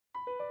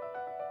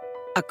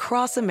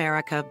Across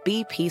America,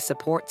 BP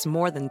supports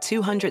more than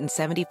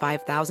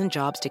 275,000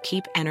 jobs to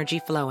keep energy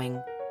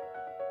flowing.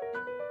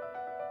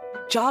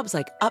 Jobs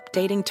like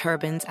updating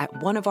turbines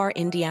at one of our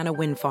Indiana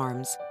wind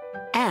farms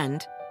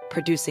and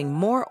producing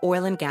more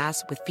oil and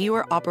gas with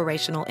fewer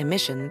operational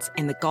emissions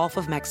in the Gulf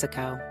of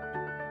Mexico.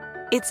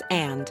 It's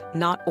and,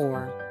 not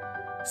or.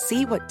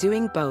 See what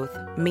doing both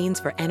means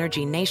for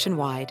energy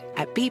nationwide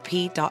at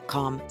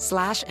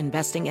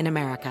bp.com/investing in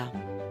America.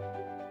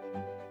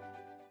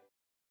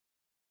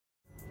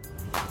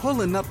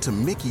 Pulling up to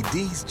Mickey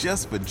D's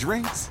just for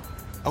drinks?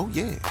 Oh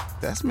yeah,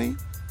 that's me.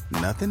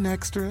 Nothing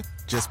extra,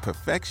 just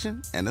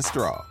perfection and a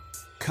straw.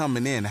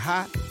 Coming in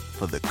hot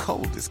for the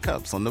coldest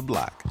cups on the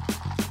block.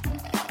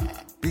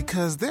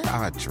 Because there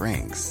are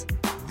drinks.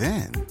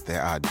 Then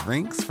there are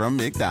drinks from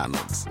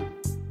McDonald's.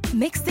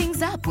 Mix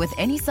things up with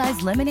any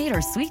size lemonade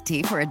or sweet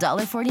tea for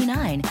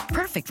 $1.49.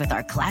 Perfect with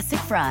our classic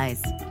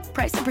fries.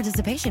 Price and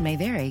participation may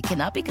vary.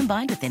 Cannot be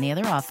combined with any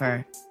other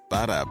offer.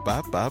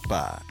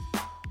 Ba-da-ba-ba-ba.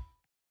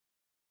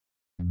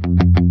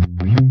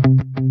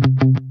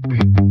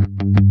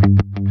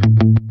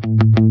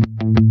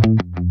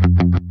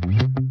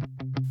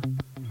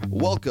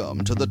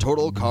 Welcome to the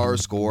Total Car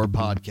Score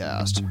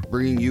podcast,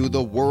 bringing you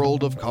the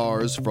world of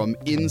cars from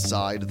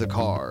inside the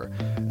car.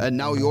 And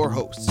now your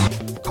hosts,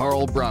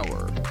 Carl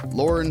Brower,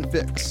 Lauren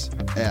Fix,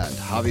 and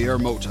Javier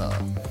Mota.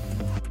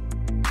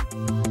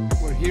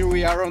 Well, here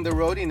we are on the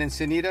road in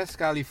Encinitas,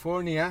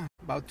 California,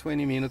 about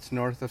 20 minutes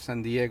north of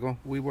San Diego.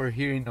 We were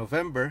here in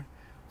November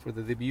for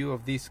the debut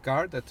of this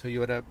car, the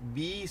Toyota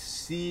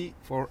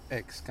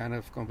BC4X, kind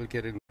of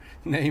complicated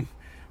name.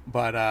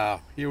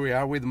 But here we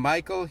are with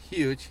Michael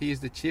Huge. He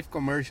is the Chief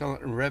Commercial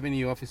and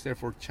Revenue Officer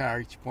for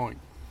ChargePoint.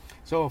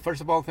 So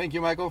first of all, thank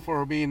you, Michael,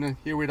 for being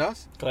here with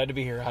us. Glad to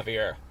be here,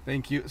 Javier.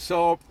 Thank you.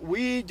 So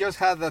we just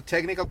had the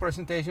technical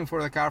presentation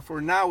for the car. For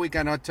now, we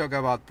cannot talk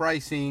about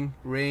pricing,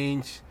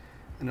 range,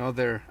 and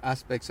other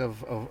aspects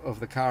of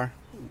the car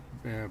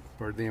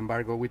per the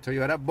embargo with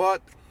Toyota.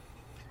 But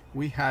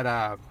we had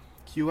a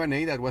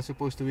Q&A that was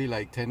supposed to be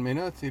like 10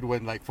 minutes. It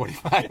went like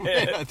 45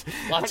 minutes.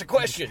 Lots of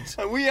questions.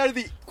 And we are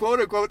the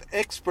quote-unquote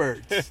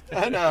experts.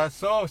 And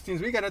so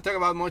since we're going to talk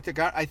about Monte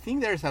Car, I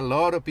think there's a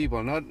lot of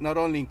people, not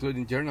only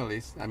including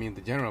journalists, I mean the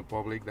general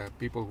public, the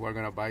people who are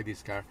going to buy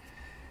this car.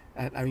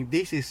 I mean,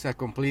 this is a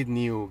complete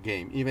new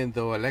game. Even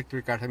though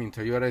electric cars, I mean,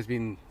 Toyota has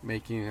been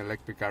making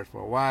electric cars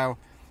for a while.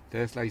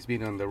 Tesla has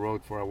been on the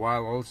road for a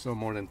while, also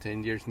more than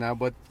 10 years now.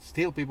 But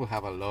still people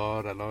have a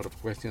lot of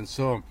questions.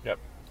 So Yep.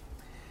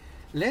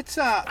 Let's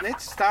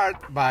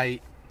start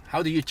by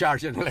how do you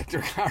charge an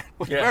electric car?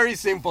 Yeah. Very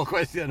simple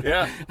question.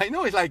 Yeah. I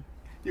know it's like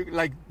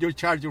you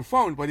charge your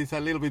phone, but it's a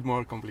little bit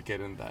more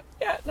complicated than that.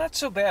 Yeah, not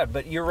so bad,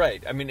 but you're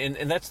right. I mean,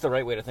 and that's the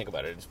right way to think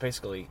about it. It's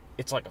basically,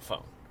 it's like a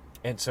phone.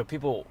 And so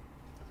people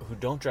who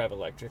don't drive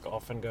electric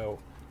often go,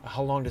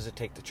 how long does it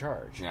take to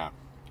charge? Yeah.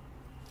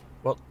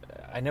 Well,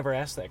 I never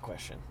ask that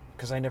question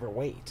because I never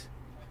wait.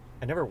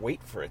 I never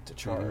wait for it to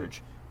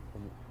charge.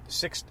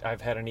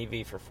 I've had an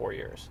EV for 4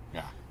 years.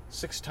 Yeah.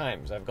 6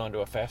 times I've gone to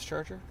a fast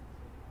charger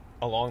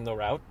along the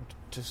route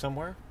to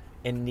somewhere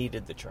and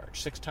needed the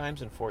charge. 6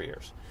 times in 4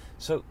 years.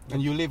 So.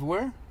 And you live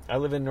where? I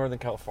live in Northern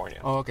California.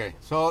 Oh, okay.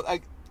 So,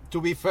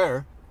 to be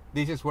fair,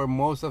 this is where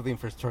most of the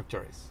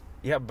infrastructure is.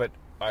 Yeah, but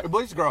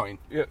it's growing.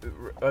 Yeah,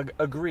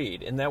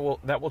 agreed, and that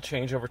will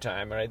change over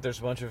time. Right? There's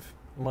a bunch of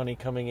money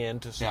coming in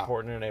to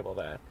support and enable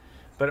that.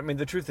 But I mean,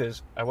 the truth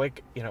is,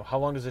 how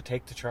long does it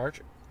take to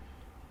charge?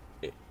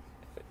 It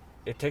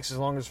takes as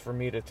long as for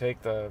me to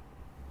take the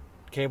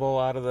cable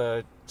out of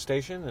the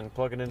station and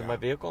plug it into my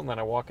vehicle, and then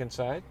I walk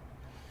inside,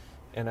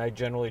 and I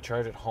generally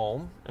charge at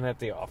home and at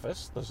the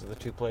office. Those are the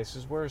 2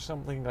 places where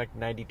something like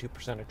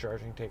 92% of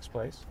charging takes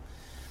place.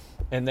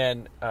 And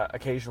then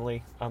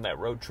occasionally on that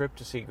road trip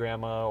to see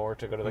grandma or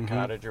to go to the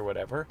cottage or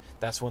whatever,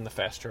 that's when the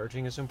fast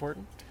charging is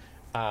important.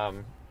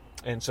 And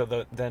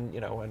so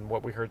and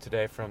what we heard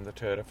today from the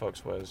Toyota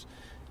folks was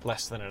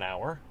less than an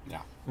hour.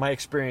 Yeah. My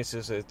experience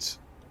is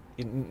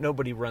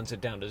nobody runs it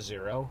down to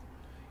 0.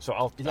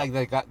 So It's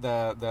like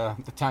the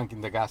tank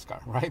in the gas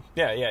car, right?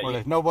 Yeah.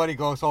 Well, nobody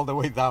goes all the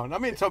way down. I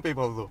mean, some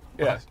people do.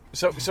 Yeah.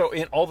 So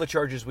in all the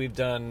charges we've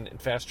done in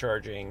fast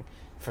charging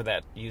for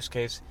that use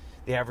case,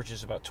 the average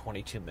is about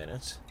 22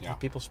 minutes that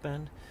people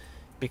spend,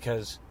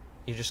 because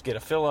you just get a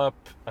fill up.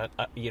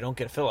 You don't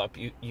get a fill up.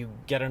 You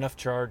get enough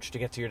charge to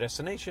get to your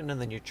destination, and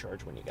then you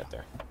charge when you get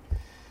there.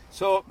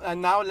 So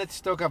now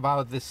let's talk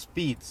about the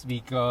speeds,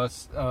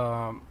 because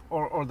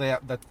or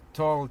the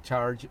total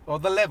charge or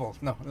the levels.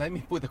 No, let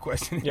me put the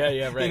question right.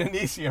 in an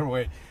easier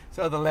way.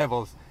 So the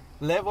levels.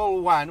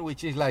 Level 1,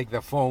 which is like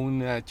the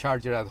phone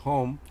charger at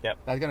home,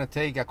 that's gonna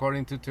take,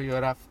 according to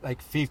Toyota,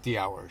 like 50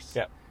 hours.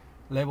 Yep.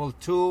 Level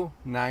 2,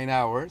 9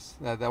 hours.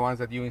 The ones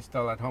that you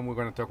install at home, we're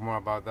gonna talk more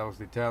about those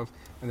details.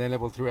 And then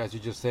level 3, as you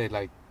just said,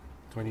 like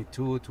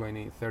 22,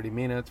 20, 30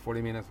 minutes,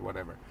 40 minutes,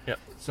 whatever. Yep.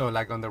 So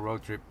like on the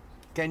road trip.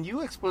 Can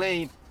you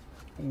explain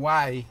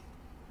why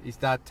is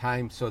that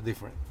time so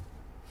different?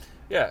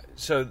 Yeah,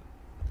 so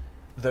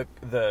the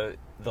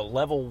the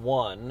level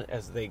 1,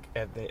 as they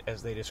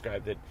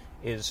described it,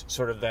 is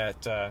sort of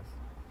that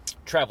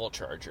travel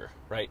charger,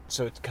 right?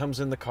 So it comes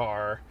in the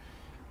car,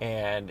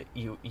 and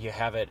you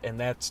have it, and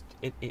that's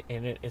it.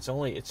 And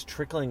it's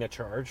trickling a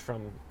charge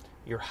from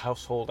your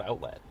household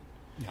outlet.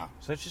 Yeah.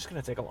 So it's just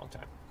going to take a long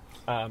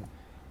time.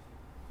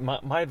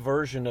 My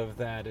version of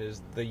that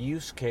is the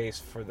use case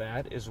for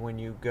that is when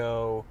you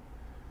go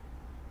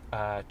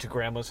to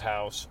grandma's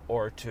house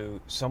or to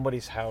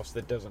somebody's house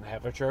that doesn't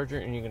have a charger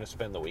and you're going to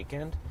spend the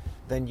weekend,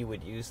 then you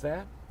would use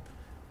that.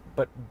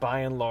 But by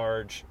and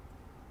large,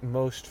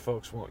 most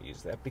folks won't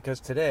use that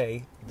because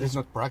today... It's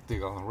not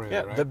practical, really,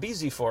 right? The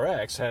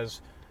BZ4X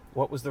has,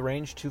 what was the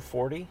range,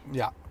 240?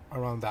 Yeah,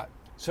 around that.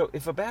 So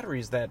if a battery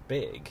is that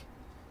big,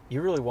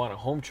 you really want a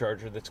home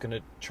charger that's going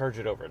to charge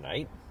it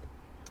overnight.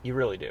 You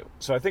really do.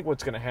 So I think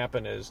what's going to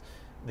happen is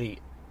the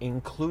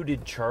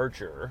included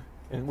charger,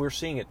 and we're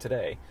seeing it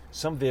today,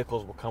 some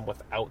vehicles will come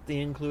without the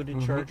included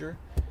charger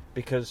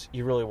because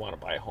you really want to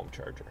buy a home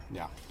charger.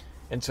 Yeah.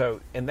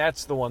 And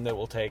that's the one that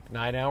will take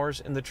 9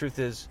 hours. And the truth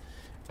is,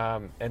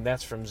 and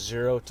that's from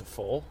 0 to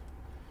full.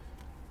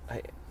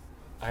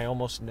 I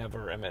almost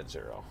never am at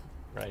 0,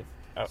 right?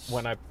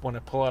 When I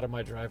pull out of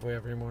my driveway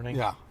every morning,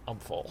 I'm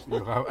full.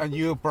 And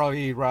you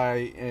probably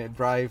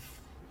drive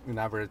an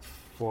average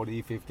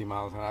 40, 50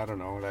 miles, I don't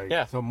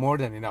know, so more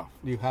than enough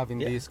you have in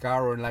this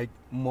car or like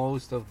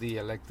most of the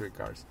electric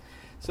cars.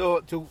 So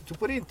to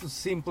put it into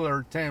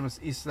simpler terms,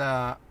 is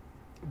the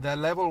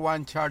level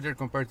 1 charger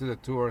compared to the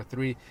 2 or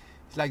 3,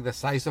 it's like the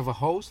size of a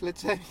hose,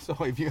 let's say. So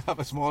if you have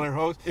a smaller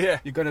hose,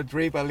 you're gonna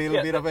drip a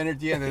little bit of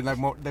energy, and then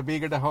the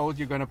bigger the hose,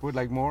 you're gonna put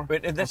like more.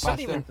 But and that's not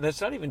even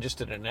just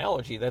an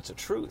analogy. That's a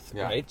truth,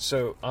 right?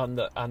 So on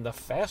the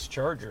fast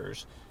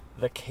chargers,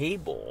 the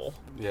cable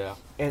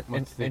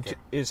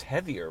is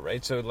heavier,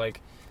 right? So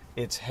like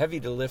it's heavy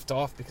to lift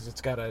off because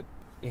it's got to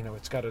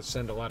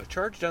send a lot of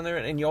charge down there,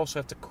 and you also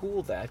have to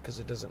cool that because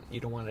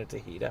you don't want it to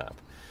heat up.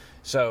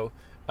 So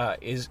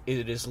it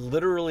is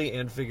literally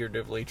and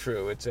figuratively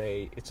true. It's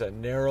a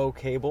narrow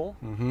cable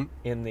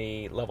in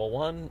the level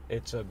 1.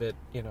 It's a bit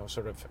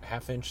sort of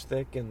half-inch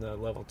thick in the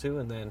level 2,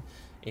 and then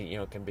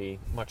it can be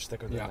much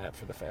thicker than that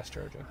for the fast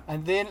charging.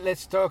 And then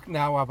let's talk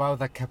now about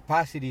the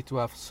capacity to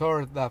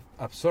absorb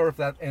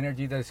that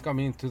energy that is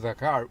coming into the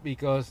car,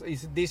 because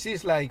this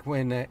is like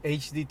when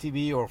HD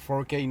TV or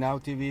 4K Now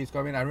TV is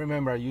coming. I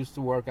remember I used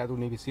to work at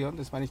Univision,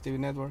 the Spanish TV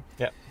network,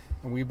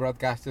 and we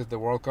broadcasted the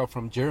World Cup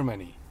from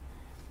Germany,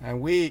 and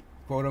we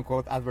quote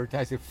unquote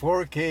advertised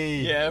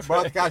 4K,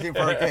 broadcasting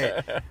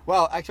 4K.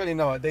 Well, actually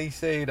no, they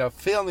say the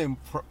film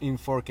in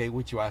 4K,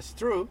 which was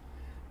true,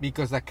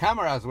 because the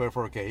cameras were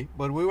 4K,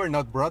 but we were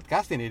not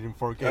broadcasting it in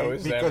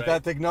 4K because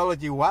that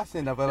technology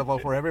wasn't available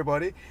for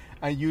everybody,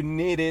 and you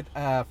needed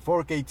a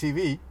 4K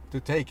TV to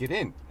take it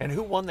in. And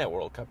who won that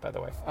World Cup, by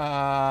the way?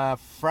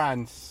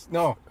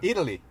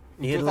 Italy.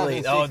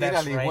 Italy. Oh,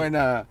 that's Italy,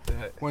 right.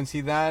 When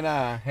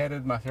Zidane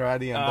headed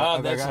Maserati.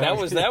 That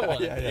was that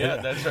one. Yeah,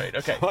 that's right.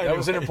 Okay, so that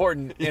was an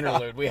important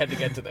interlude. We had to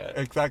get to that.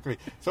 Exactly.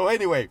 So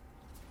anyway,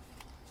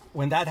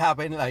 when that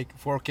happened, like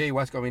 4K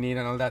was coming in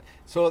and all that,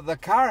 so the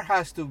car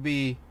has to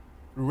be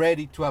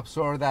ready to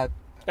absorb that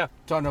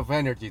ton of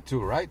energy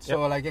too, right?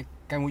 So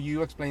can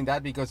you explain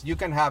that? Because you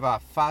can have a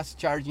fast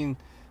charging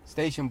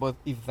station, but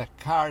if the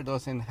car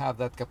doesn't have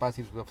that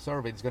capacity to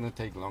absorb it, it's going to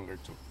take longer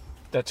too.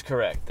 That's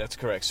correct.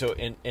 So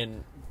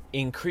in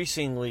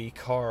increasingly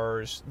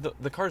cars,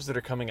 the cars that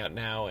are coming out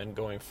now and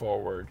going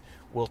forward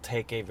will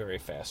take a very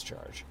fast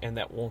charge, and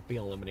that won't be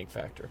a limiting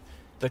factor.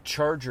 The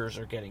chargers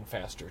are getting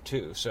faster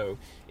too. So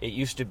it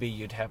used to be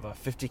you'd have a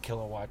 50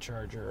 kilowatt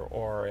charger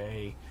or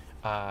a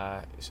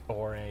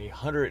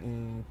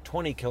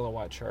 120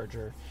 kilowatt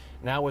charger.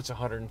 Now it's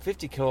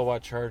 150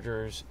 kilowatt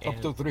chargers, up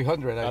to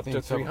 300. Up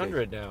to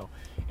 300 now,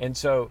 and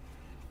so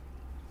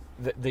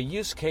the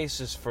use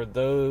cases for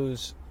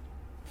those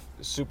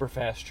super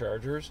fast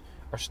chargers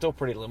are still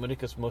pretty limited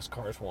because most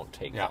cars won't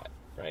take that,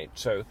 right?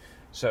 So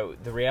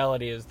the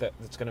reality is that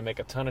it's going to make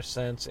a ton of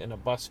sense in a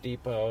bus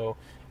depot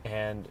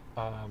and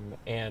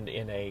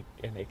in a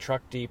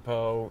truck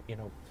depot.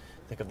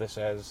 Think of this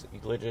as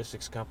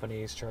logistics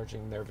companies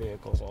charging their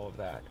vehicles, all of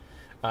that.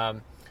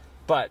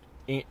 But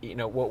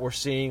what we're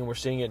seeing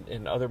it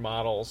in other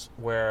models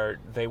where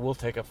they will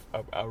take a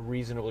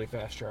reasonably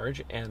fast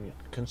charge, and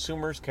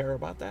consumers care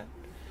about that.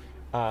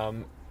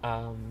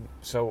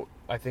 So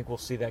I think we'll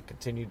see that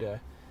continue to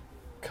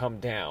come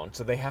down.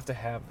 So they have to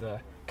have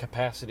the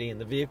capacity in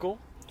the vehicle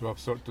to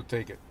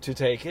take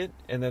it,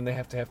 and then they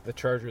have to have the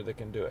charger that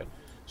can do it.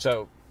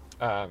 So,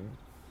 and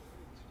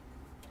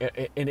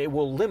it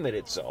will limit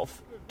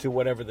itself to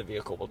whatever the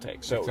vehicle will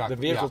take. So the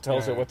vehicle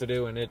tells it what to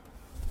do, and it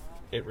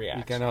reacts.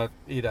 You cannot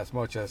eat as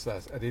much as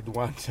I did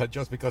once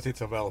just because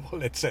it's available,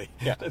 let's say.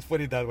 Let's put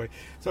it that way.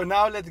 So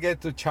now let's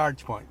get to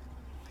ChargePoint.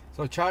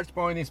 So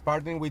ChargePoint is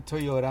partnering with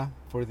Toyota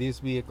for this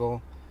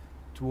vehicle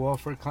to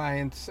offer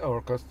clients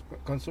or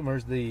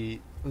consumers the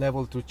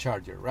level 2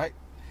 charger, right?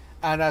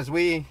 And as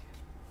we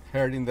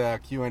heard in the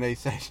Q&A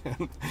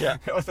session, Yeah.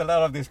 there was a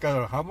lot of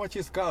discussion. How much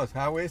it costs?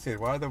 How is it?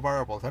 What are the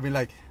variables? I mean,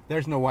 like,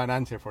 there's no one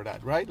answer for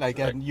that, right? Like,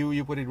 Right. and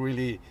you put it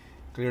really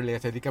clearly. I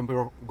said it can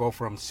go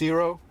from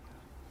 0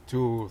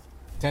 to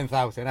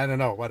 10,000. I don't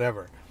know,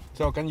 whatever.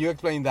 So can you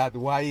explain that?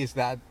 Why is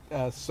that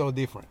so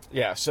different?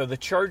 Yeah, so the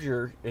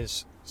charger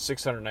is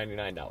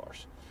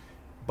 $699,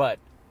 but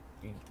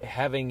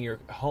having your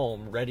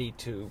home ready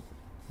to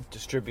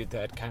distribute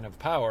that kind of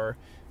power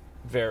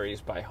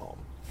varies by home.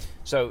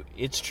 So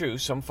it's true,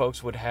 some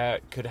folks could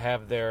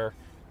have their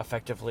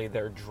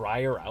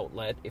dryer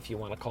outlet, if you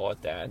want to call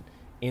it that,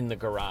 in the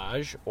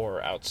garage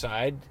or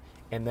outside,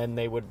 and then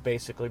they would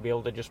basically be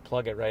able to just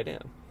plug it right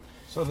in.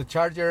 So the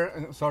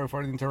charger, sorry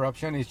for the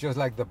interruption, is just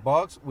like the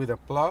box with a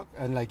plug,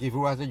 and like if it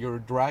was your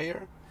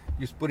dryer,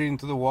 you just put it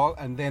into the wall,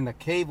 and then a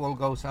cable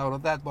goes out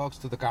of that box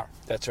to the car.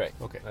 That's right.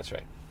 Okay. That's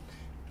right.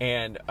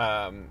 And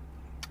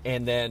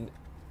then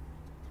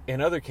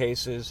in other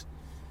cases,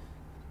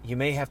 you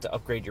may have to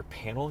upgrade your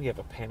panel. You have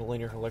a panel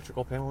in your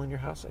electrical panel in your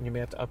house, and you may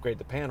have to upgrade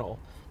the panel.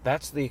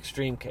 That's the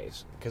extreme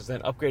case, because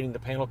then upgrading the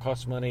panel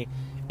costs money,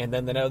 and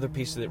then the other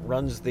piece that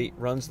runs the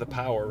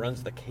power,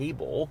 runs the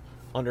cable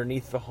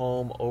underneath the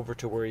home over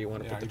to where you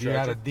want to put the You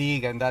got charger. to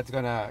dig, and that's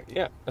gonna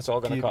That's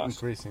all going to keep cost.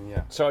 increasing.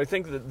 Yeah. So I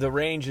think that the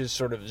range is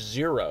sort of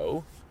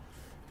 0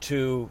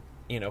 to,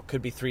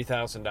 could be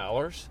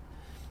 $3,000.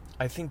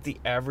 I think the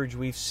average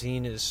we've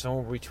seen is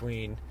somewhere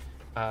between,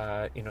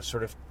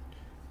 sort of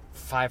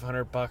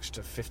 $500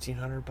 to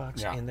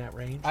 $1,500 in that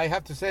range. I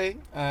have to say,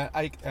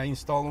 I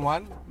installed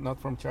one,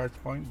 not from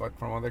ChargePoint, but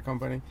from other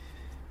company,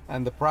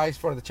 and the price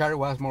for the charger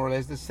was more or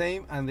less the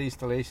same, and the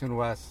installation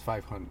was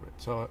 $500.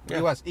 So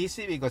it was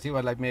easy because it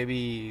was like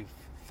maybe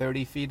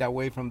 30 feet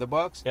away from the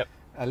box. Yep.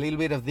 A little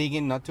bit of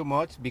digging, not too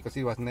much, because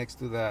it was next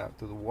to the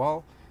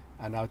wall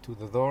and out to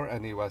the door,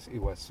 and it was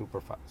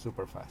super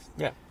fast.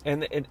 Yeah,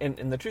 and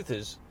the truth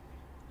is,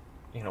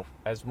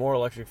 as more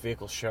electric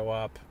vehicles show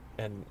up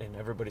and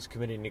everybody's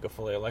committing to go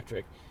fully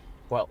electric,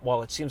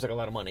 while it seems like a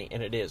lot of money,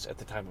 and it is at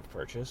the time of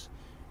purchase,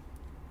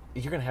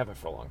 you're going to have it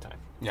for a long time.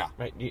 Yeah.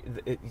 Right?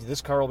 This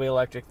car will be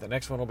electric, the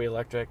next one will be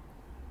electric,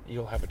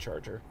 you'll have a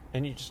charger,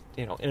 and you just,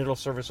 and it'll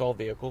service all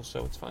vehicles,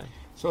 so it's fine.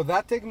 So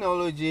that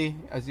technology,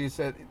 as you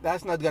said,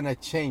 that's not going to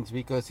change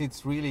because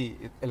it's really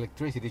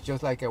electricity. It's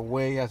just like a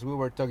way, as we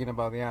were talking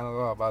about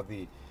about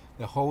the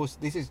hose.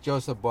 This is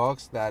just a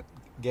box that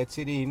gets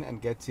it in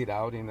and gets it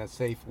out in a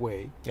safe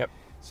way. Yep.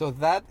 So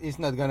that is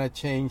not going to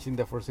change in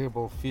the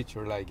foreseeable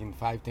future, like in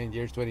 5, 10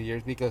 years, 20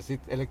 years, because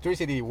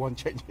electricity won't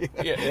change.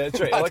 Yeah,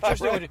 that's right.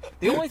 Electricity.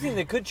 The only thing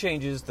that could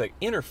change is the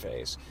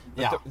interface.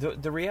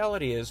 But the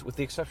reality is, with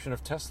the exception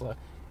of Tesla,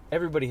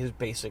 everybody has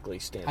basically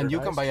standardized. And you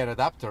can buy an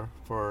adapter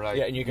for like...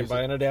 Yeah, and you can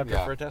buy an adapter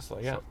for a Tesla,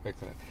 yeah. So,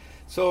 excellent.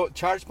 So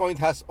ChargePoint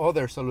has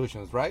other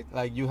solutions, right?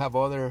 Like you have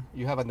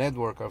a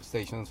network of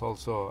stations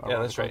also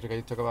around that's the country. right. Can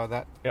you talk about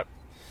that? Yep.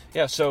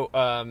 Yeah,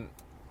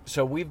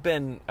 so we've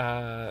been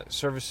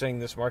servicing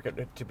this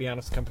market. To be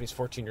honest, the company's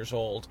 14 years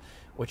old,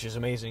 which is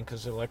amazing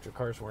because electric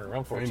cars weren't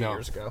around 14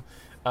 years ago.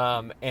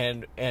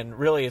 And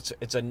really,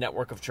 it's a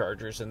network of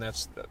chargers, and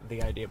that's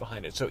the idea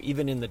behind it. So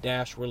even in the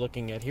dash we're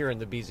looking at here in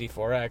the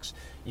BZ4X,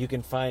 you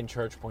can find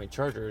ChargePoint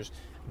chargers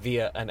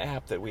via an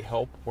app that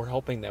we're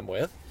helping them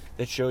with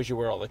that shows you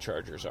where all the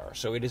chargers are.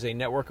 So it is a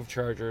network of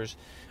chargers.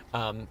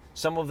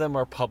 Some of them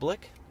are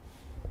public,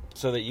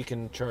 so that you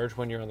can charge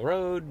when you're on the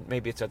road.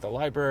 Maybe it's at the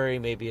library,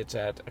 maybe it's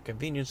at a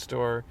convenience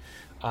store.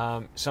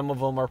 Some of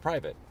them are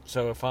private.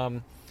 So if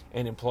I'm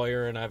an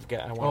employer and I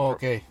want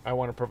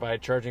to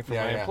provide charging for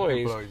my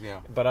employees,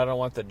 but I don't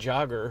want the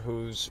jogger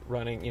who's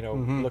running,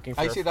 looking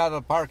for... I see that at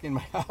a park in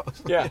my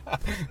house. Yeah.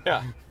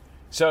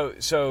 So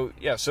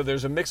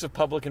there's a mix of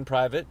public and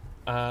private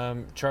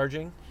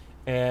charging,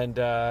 and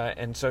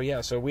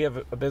so we have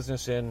a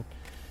business in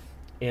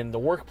the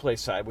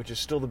workplace side, which is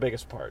still the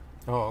biggest part.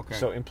 Oh, okay.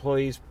 So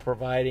employees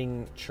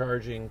providing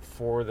charging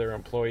for their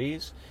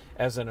employees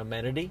as an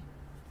amenity,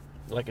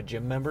 like a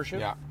gym membership.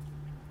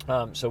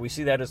 Yeah. So we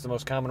see that as the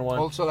most common one.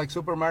 Also, like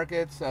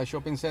supermarkets,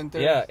 shopping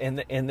centers. Yeah,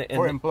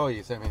 for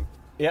employees, I mean.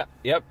 Yeah,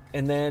 yep.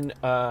 And then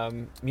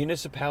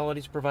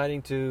municipalities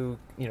providing to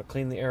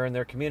clean the air in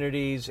their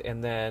communities,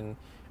 and then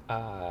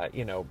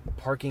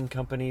parking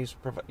companies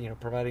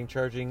providing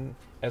charging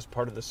as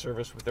part of the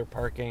service with their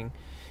parking.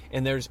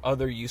 And there's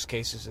other use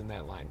cases in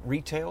that line.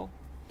 Retail.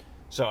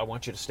 So I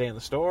want you to stay in the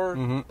store,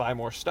 buy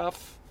more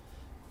stuff.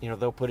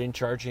 They'll put in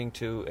charging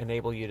to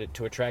enable you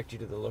to attract you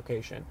to the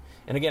location.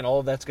 And again, all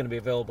of that's going to be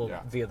available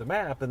via the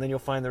map, and then you'll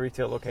find the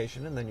retail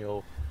location, and then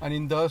you'll... And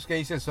in those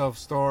cases of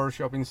stores,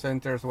 shopping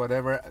centers,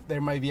 whatever,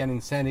 there might be an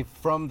incentive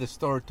from the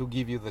store to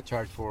give you the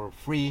charge for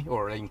free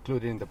or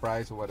included in the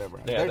price or whatever.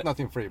 Yeah, there's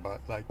nothing free,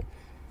 but like...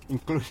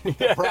 including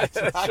the price.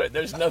 That's right.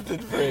 There's nothing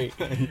free.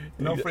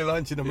 No free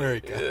lunch in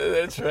America.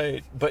 That's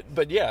right.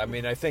 But yeah, I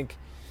mean, I think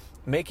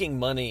making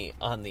money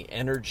on the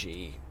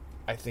energy,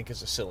 I think,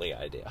 is a silly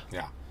idea.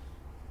 Yeah.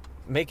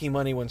 Making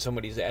money when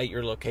somebody's at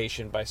your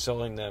location by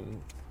selling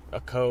them a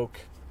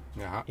Coke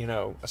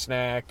a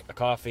snack, a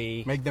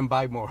coffee. Make them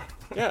buy more.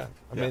 Yeah,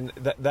 I mean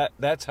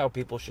that's how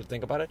people should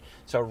think about it.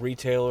 It's how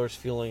retailers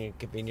feeling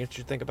inconvenience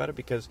should think about it,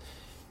 because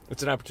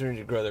it's an opportunity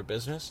to grow their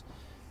business.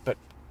 But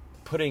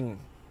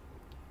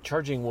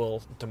charging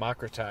will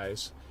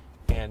democratize,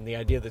 and the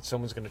idea that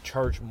someone's going to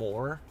charge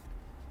more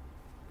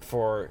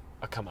for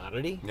a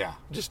commodity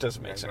just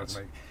doesn't make sense.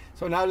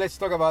 So now let's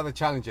talk about the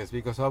challenges,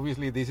 because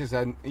obviously this is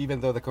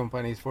even though the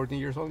company is 14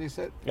 years old, you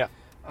said? Yeah.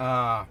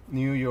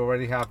 New, you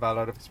already have a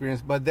lot of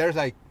experience, but there's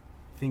like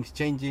things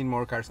changing,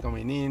 more cars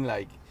coming in,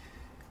 like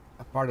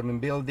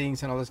apartment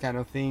buildings and all this kind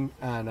of thing.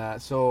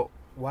 And so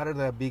what are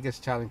the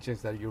biggest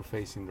challenges that you're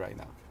facing right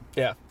now?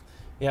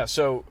 Yeah.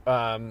 So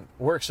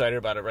we're excited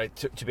about it, right?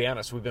 To be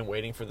honest, we've been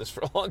waiting for this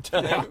for a long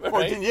time. Yeah, 14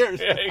 right?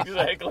 years. Yeah,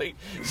 exactly.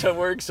 So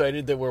we're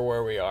excited that we're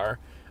where we are.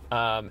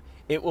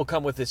 It will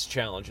come with its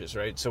challenges,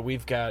 right? So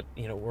we've got,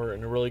 we're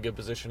in a really good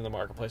position in the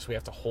marketplace. We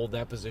have to hold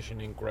that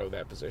position and grow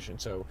that position.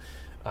 So,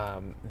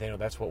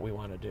 that's what we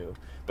want to do.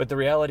 But the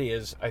reality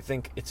is, I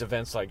think it's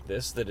events like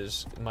this that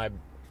is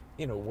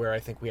where I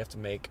think we have to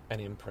make an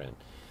imprint.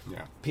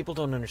 Yeah. People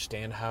don't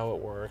understand how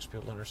it works.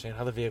 People don't understand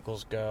how the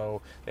vehicles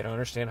go. They don't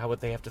understand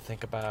what they have to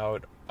think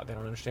about. They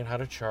don't understand how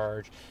to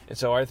charge. And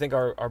so I think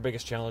our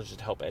biggest challenge is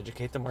to help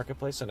educate the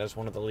marketplace. And as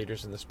one of the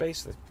leaders in the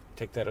space, they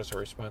take that as a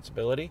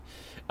responsibility.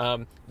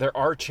 There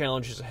are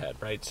challenges ahead,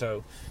 right?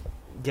 So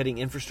getting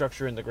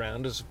infrastructure in the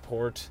ground to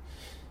support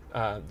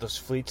those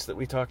fleets that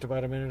we talked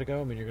about a minute ago.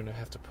 I mean, you're going to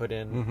have to put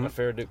in a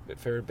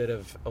fair bit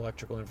of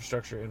electrical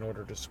infrastructure in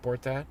order to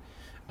support that.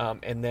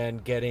 And then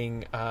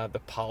getting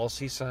the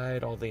policy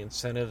side, all the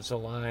incentives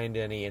aligned,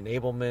 any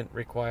enablement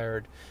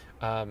required,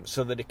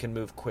 so that it can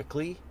move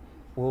quickly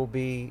will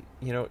be,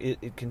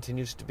 it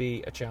continues to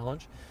be a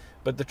challenge.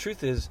 But the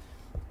truth is,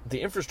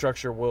 the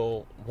infrastructure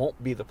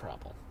won't be the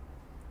problem.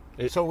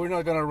 So we're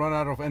not going to run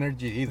out of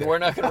energy either. We're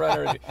not going to run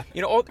out of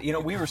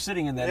energy. We were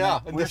sitting in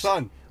that in the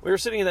sun. We were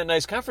sitting in that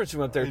nice conference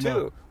room up there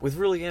too, with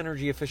really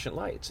energy efficient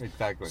lights.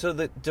 Exactly. So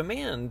the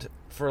demand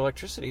for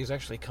electricity has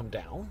actually come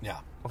down. Yeah.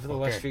 Over the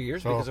last few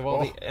years, because of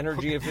all the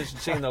energy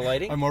efficiency and the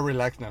lighting. I'm more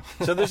relaxed now.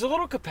 So there's a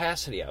little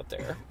capacity out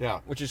there. Yeah.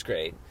 Which is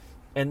great.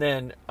 And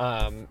then,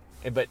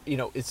 but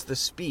it's the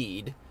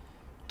speed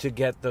to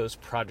get those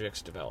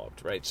projects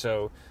developed, right?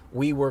 So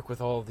we work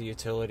with all of the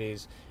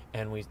utilities,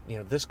 and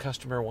this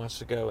customer wants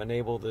to go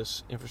enable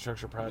this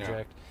infrastructure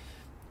project.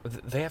 Yeah.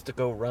 They have to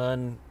go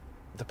run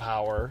the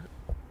power,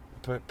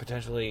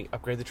 potentially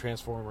upgrade the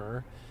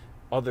transformer,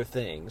 other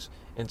things.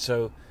 And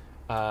so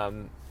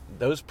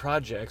those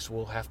projects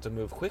will have to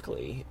move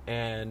quickly,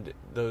 and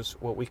those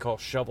what we call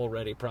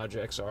shovel-ready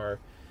projects are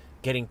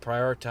getting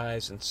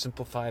prioritized and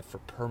simplified for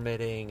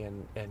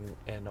permitting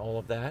and all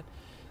of that.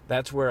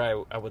 That's where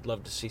I would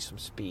love to see some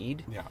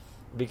speed. Yeah.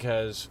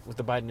 Because with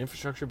the Biden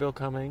infrastructure bill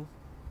coming,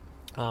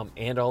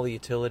 and all the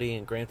utility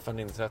and grant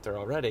funding that's out there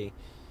already,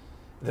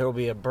 there will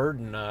be a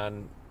burden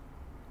on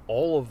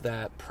all of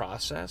that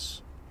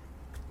process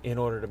in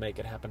order to make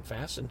it happen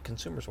fast, and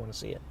consumers want to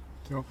see it.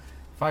 So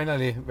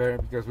finally,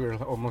 because we're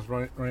almost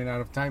running out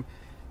of time,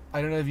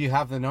 I don't know if you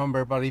have the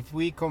number, but if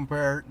we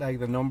compare like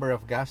the number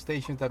of gas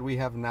stations that we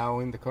have now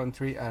in the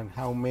country and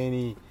how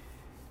many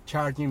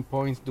charging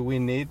points do we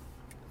need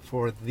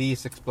for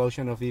this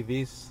explosion of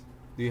EVs,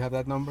 do you have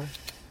that number?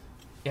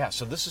 Yeah,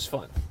 so this is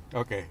fun.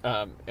 Okay.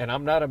 And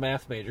I'm not a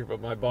math major,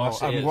 but my boss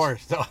is. I'm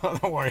worse, so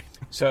don't worry.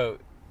 So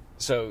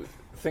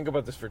think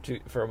about this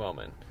for a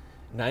moment.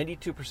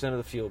 92% of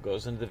the fuel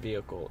goes into the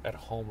vehicle at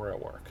home or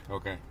at work.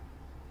 Okay.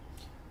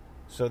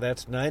 So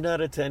that's 9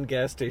 out of 10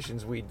 gas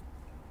stations we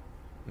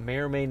may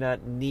or may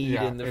not need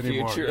in the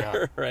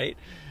future, right?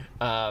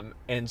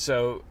 And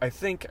so I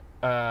think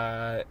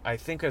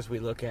as we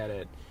look at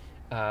it,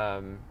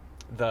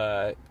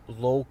 the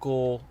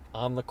local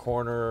on the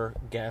corner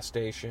gas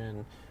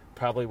station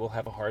probably will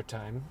have a hard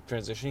time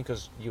transitioning,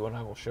 because you and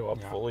I will show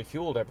up fully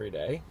fueled every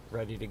day,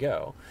 ready to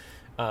go.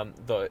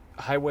 The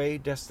highway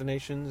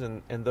destinations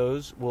and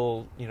those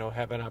will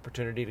have an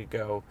opportunity to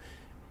go,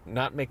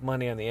 not make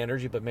money on the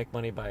energy, but make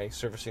money by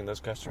servicing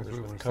those customers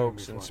with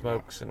Cokes and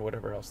smokes and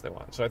whatever else they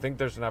want. So I think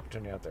there's an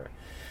opportunity out there.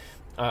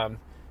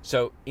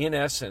 So in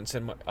essence,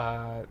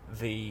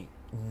 the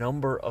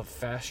number of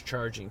fast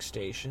charging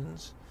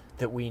stations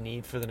that we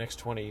need for the next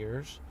 20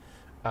 years,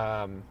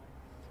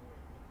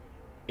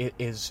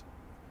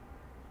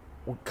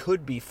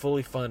 could be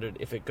fully funded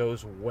if it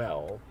goes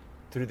well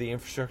through the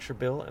infrastructure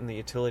bill and the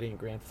utility and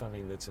grant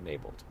funding that's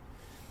enabled.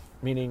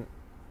 Meaning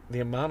the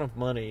amount of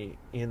money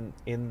in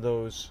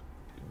those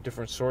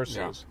different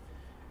sources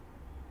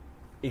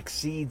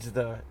exceeds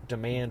the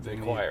demand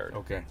required.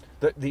 Okay.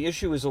 The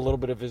issue is a little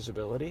bit of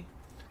visibility,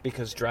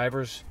 because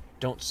drivers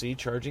don't see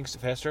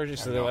fast charging,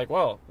 so they're like,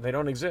 well, they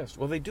don't exist.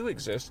 Well, they do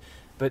exist,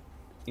 but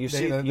you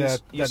see them. Yeah.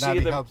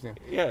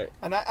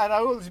 And I've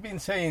always been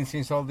saying,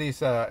 since all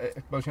this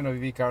explosion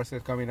of EV cars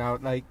is coming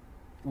out, like,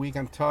 we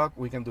can talk,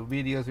 we can do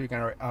videos, we can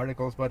write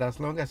articles, but as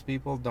long as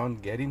people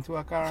don't get into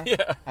a car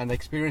and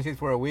experience it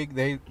for a week,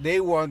 they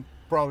won't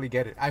probably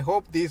get it. I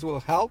hope this will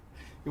help.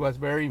 It was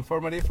very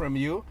informative from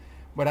you.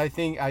 But I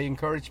think I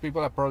encourage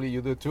people, probably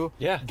you do too.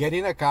 Yeah. Get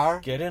in a car.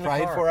 Get in a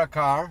try car. it for a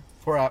car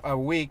for a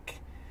week.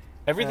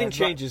 Everything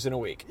changes in a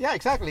week. Yeah,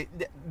 exactly.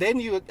 Then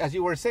you, as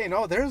you were saying,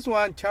 oh, there's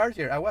one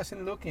charger. I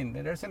wasn't looking.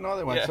 There's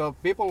another one. Yeah. So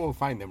people will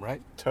find them,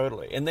 right?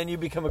 Totally. And then you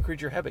become a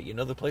creature habit. You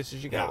know the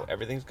places you go. Yeah.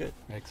 Everything's good.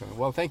 Excellent.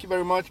 Well, thank you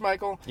very much,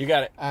 Michael. You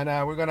got it. And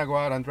we're going to go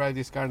out and drive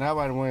this car now,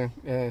 and we'll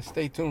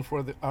stay tuned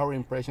for our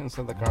impressions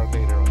of the car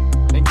later on.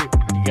 Thank you.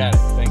 You got it.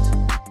 Thanks.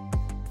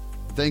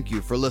 Thank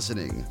you for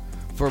listening.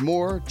 For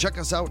more, check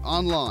us out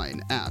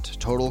online at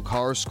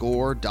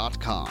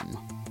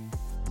TotalCarScore.com.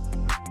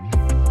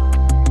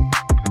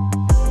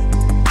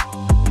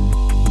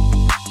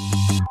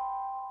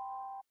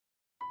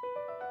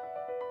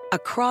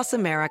 Across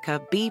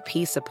America,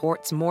 BP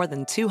supports more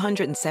than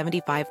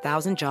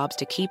 275,000 jobs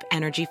to keep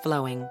energy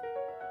flowing.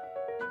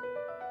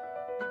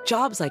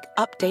 Jobs like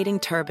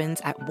updating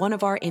turbines at one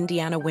of our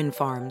Indiana wind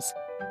farms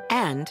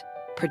and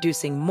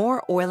producing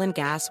more oil and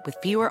gas with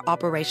fewer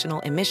operational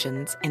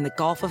emissions in the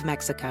Gulf of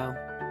Mexico.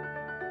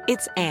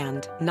 It's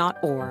and, not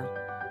or.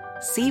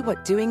 See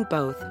what doing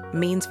both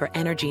means for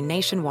energy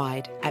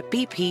nationwide at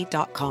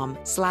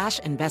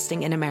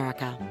bp.com/investing in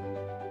America.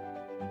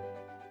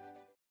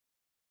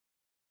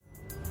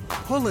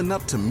 Pulling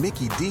up to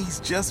Mickey D's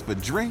just for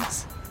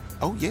drinks?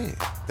 Oh yeah,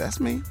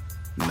 that's me.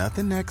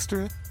 Nothing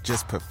extra,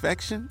 just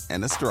perfection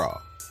and a straw.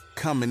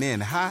 Coming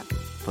in hot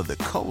for the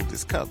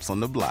coldest cups on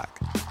the block.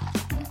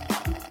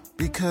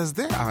 Because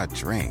there are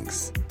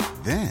drinks.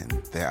 Then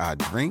there are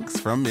drinks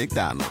from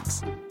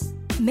McDonald's.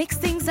 Mix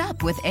things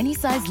up with any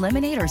size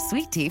lemonade or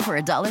sweet tea for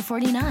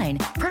 $1.49.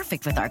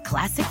 Perfect with our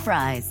classic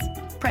fries.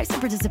 Price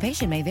and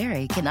participation may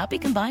vary. Cannot be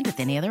combined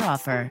with any other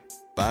offer.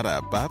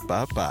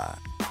 Ba-da-ba-ba-ba.